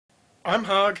I'm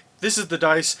Hog, this is The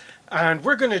Dice, and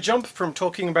we're going to jump from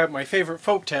talking about my favourite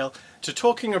folktale to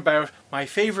talking about my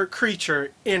favourite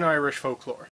creature in Irish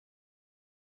folklore.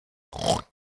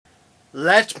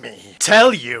 Let me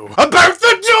tell you about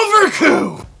the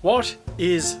Dobharchú! What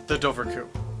is the Dobharchú?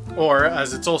 Or,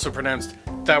 as it's also pronounced,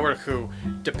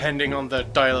 Dobharchú, depending on the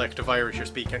dialect of Irish you're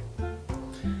speaking.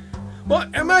 Well,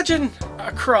 imagine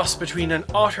a cross between an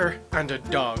otter and a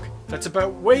dog that's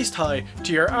about waist high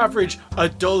to your average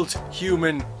adult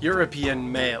human European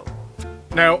male.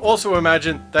 Now also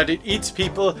imagine that it eats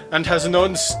people and has an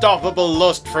unstoppable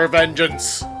lust for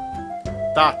vengeance.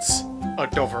 That's a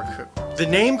Dobharchú. The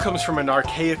name comes from an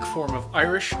archaic form of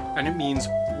Irish and it means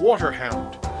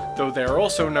waterhound, though they are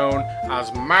also known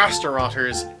as master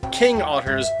otters, king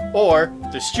otters, or,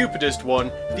 the stupidest one,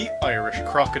 the Irish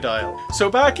crocodile. So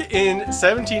back in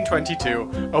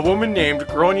 1722, a woman named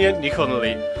Gráinne ní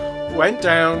Chonaill went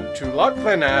down to Lough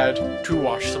Glenade to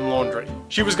wash some laundry.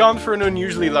 She was gone for an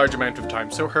unusually large amount of time,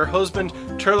 so her husband,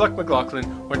 Turlough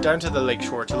MacLachlan, went down to the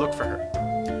lakeshore to look for her.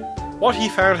 What he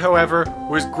found, however,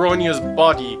 was Gráinne's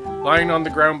body lying on the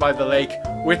ground by the lake,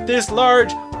 with this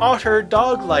large otter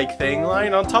dog-like thing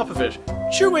lying on top of it,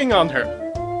 chewing on her.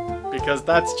 Because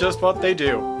that's just what they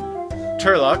do.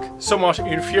 Turlough, somewhat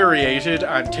infuriated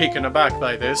and taken aback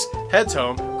by this, heads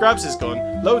home, grabs his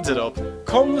gun, loads it up,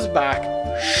 comes back,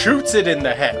 shoots it in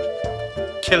the head,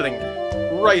 killing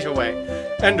it right away.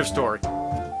 End of story.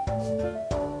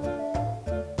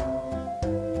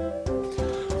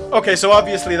 Okay, so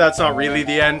obviously that's not really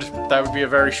the end. That would be a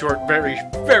very short,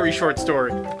 very short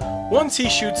story. Once he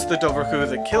shoots the Dobharchú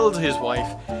that killed his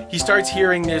wife, he starts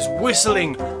hearing this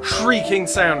whistling, shrieking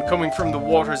sound coming from the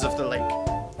waters of the lake.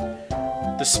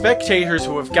 The spectators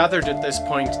who have gathered at this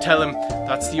point tell him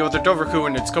that's the other Dobharchú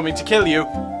and it's coming to kill you.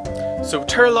 So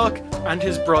Turlough and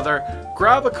his brother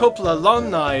grab a couple of long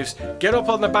knives, get up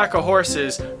on the back of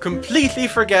horses, completely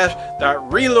forget that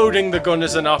reloading the gun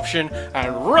is an option,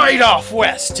 and ride off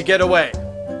west to get away.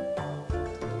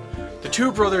 The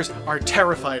two brothers are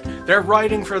terrified. They're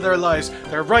riding for their lives.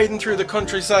 They're riding through the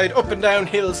countryside, up and down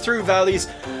hills, through valleys,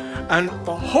 and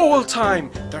the whole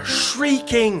time the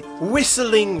shrieking,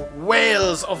 whistling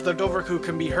wails of the Dobharchú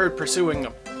can be heard pursuing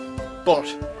them. But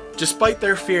despite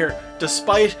their fear,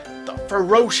 despite the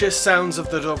ferocious sounds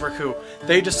of the Dobharchú,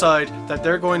 they decide that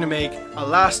they're going to make a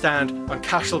last stand on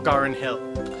Cashilgarran Hill.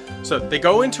 So they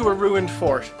go into a ruined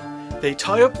fort, they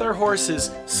tie up their horses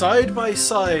side by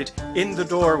side in the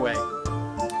doorway,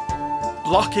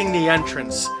 blocking the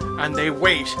entrance, and they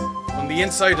wait on the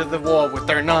inside of the wall with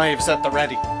their knives at the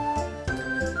ready.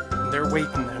 And they're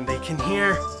waiting, and they can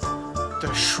hear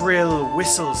the shrill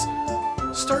whistles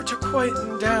start to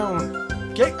quieten down.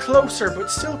 Get closer, but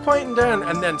still quieten down,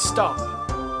 and then stop.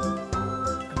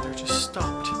 And they're just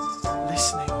stopped,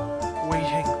 listening,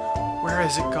 waiting. Where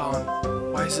has it gone?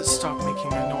 Why has it stopped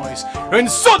making a noise? And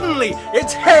suddenly,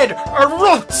 its head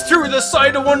erupts through the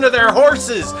side of one of their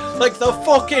horses, like the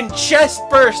fucking chest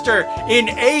burster in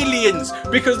Aliens,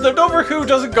 because the Dobharchú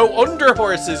doesn't go under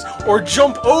horses or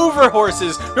jump over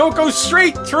horses. No, it goes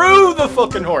straight through the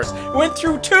fucking horse. It went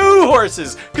through two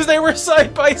horses, because they were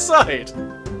side by side.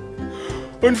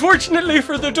 Unfortunately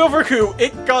for the Dobharchú,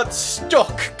 it got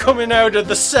stuck coming out of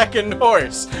the second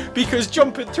horse, because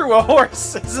jumping through a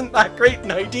horse isn't that great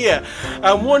an idea,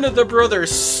 and one of the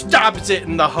brothers stabbed it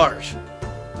in the heart.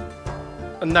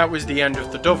 And that was the end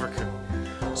of the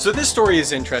Dobharchú. So this story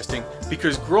is interesting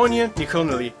because Gráinne ní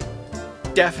Chonaill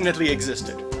definitely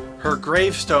existed. Her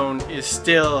gravestone is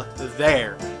still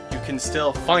there. You can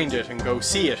still find it and go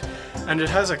see it. And it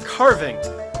has a carving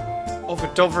of a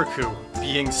Dobharchú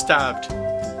being stabbed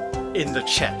in the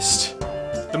chest.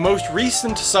 The most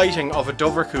recent sighting of a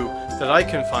Dobharchú that I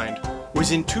can find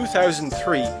was in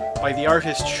 2003 by the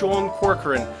artist Sean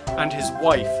Corcoran and his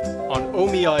wife on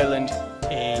Omey Island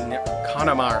in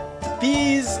Connemara.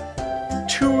 These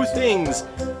two things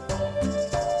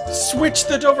switch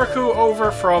the Dobharchú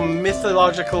over from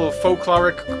mythological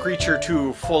folkloric creature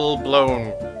to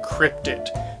full-blown cryptid.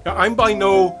 Now, I'm by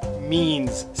no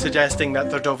means suggesting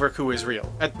that the Dobharchú is real.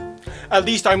 At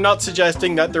least I'm not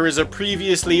suggesting that there is a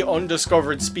previously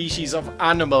undiscovered species of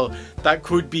animal that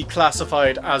could be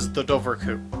classified as the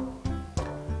Dobharchú.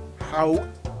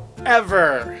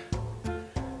 However,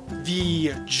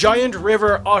 the giant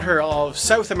river otter of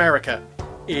South America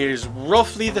is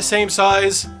roughly the same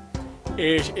size.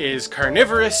 It is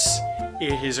carnivorous.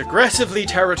 It is aggressively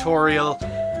territorial.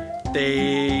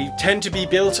 They tend to be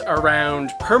built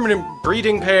around permanent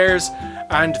breeding pairs,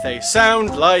 and they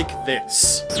sound like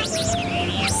this.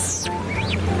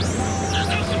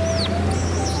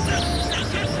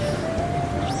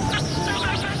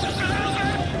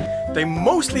 They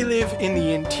mostly live in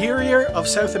the interior of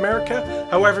South America,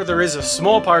 however there is a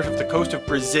small part of the coast of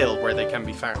Brazil where they can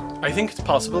be found. I think it's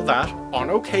possible that, on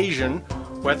occasion,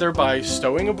 whether by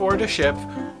stowing aboard a ship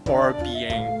or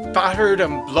being battered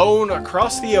and blown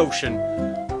across the ocean,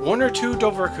 one or two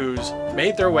Dobharchús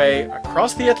made their way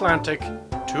across the Atlantic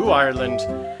to Ireland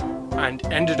and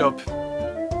ended up...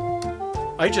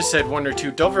 I just said one or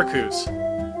two Dobharchús.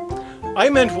 I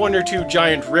meant one or two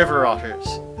giant river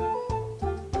otters,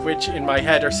 which in my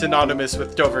head are synonymous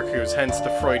with Dobharchús, hence the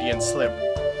Freudian slip.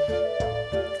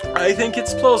 I think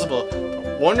it's plausible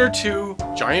that one or two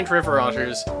giant river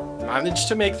otters managed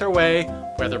to make their way,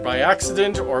 whether by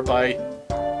accident or by,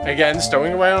 again,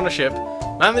 stowing away on a ship,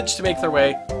 managed to make their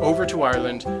way over to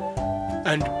Ireland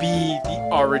and be the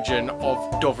origin of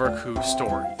Dobharchú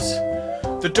stories.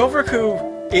 The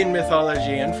Dobharchú in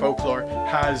mythology and folklore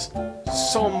has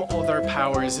some other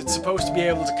powers. It's supposed to be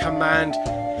able to command,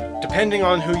 depending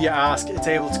on who you ask, it's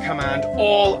able to command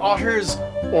all otters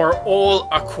or all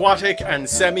aquatic and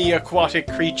semi-aquatic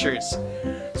creatures.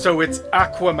 So it's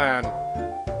Aquaman,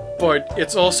 but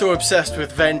it's also obsessed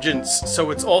with vengeance,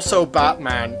 so it's also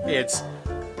Batman. It's...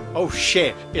 oh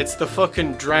shit, it's the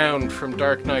fucking Drowned from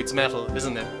Dark Knight's Metal,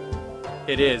 isn't it?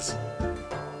 It is.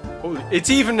 Oh, it's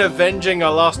even avenging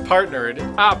a lost partner. It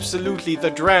is absolutely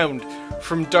the Drowned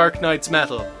from Dark Knight's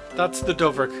Metal. That's the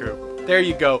Dobharchú. There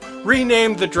you go.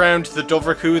 Rename the Drowned the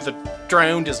Dobharchú. The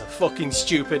Drowned is a fucking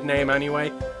stupid name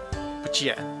anyway. But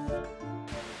yeah.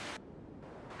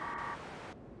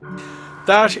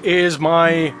 That is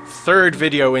my third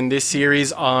video in this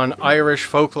series on Irish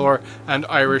folklore and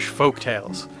Irish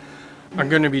folktales. I'm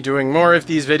going to be doing more of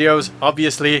these videos.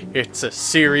 Obviously, it's a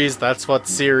series. That's what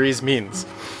series means.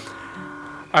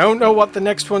 I don't know what the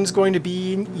next one's going to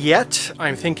be yet.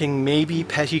 I'm thinking maybe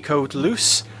Petticoat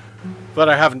Loose, but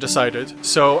I haven't decided.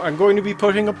 So I'm going to be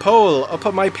putting a poll up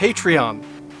on my Patreon.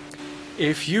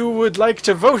 If you would like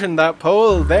to vote in that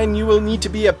poll, then you will need to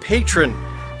be a patron,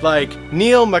 like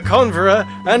Neil McConvera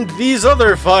and these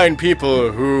other fine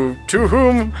people to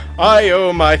whom I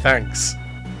owe my thanks.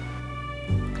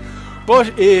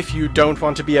 But if you don't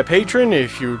want to be a patron,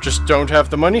 if you just don't have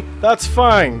the money, that's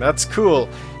fine, that's cool.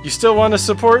 You still want to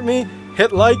support me?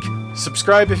 Hit like,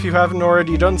 subscribe if you haven't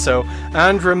already done so,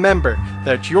 and remember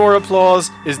that your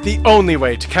applause is the only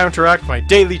way to counteract my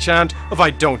daily chant of I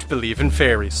don't believe in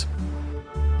fairies.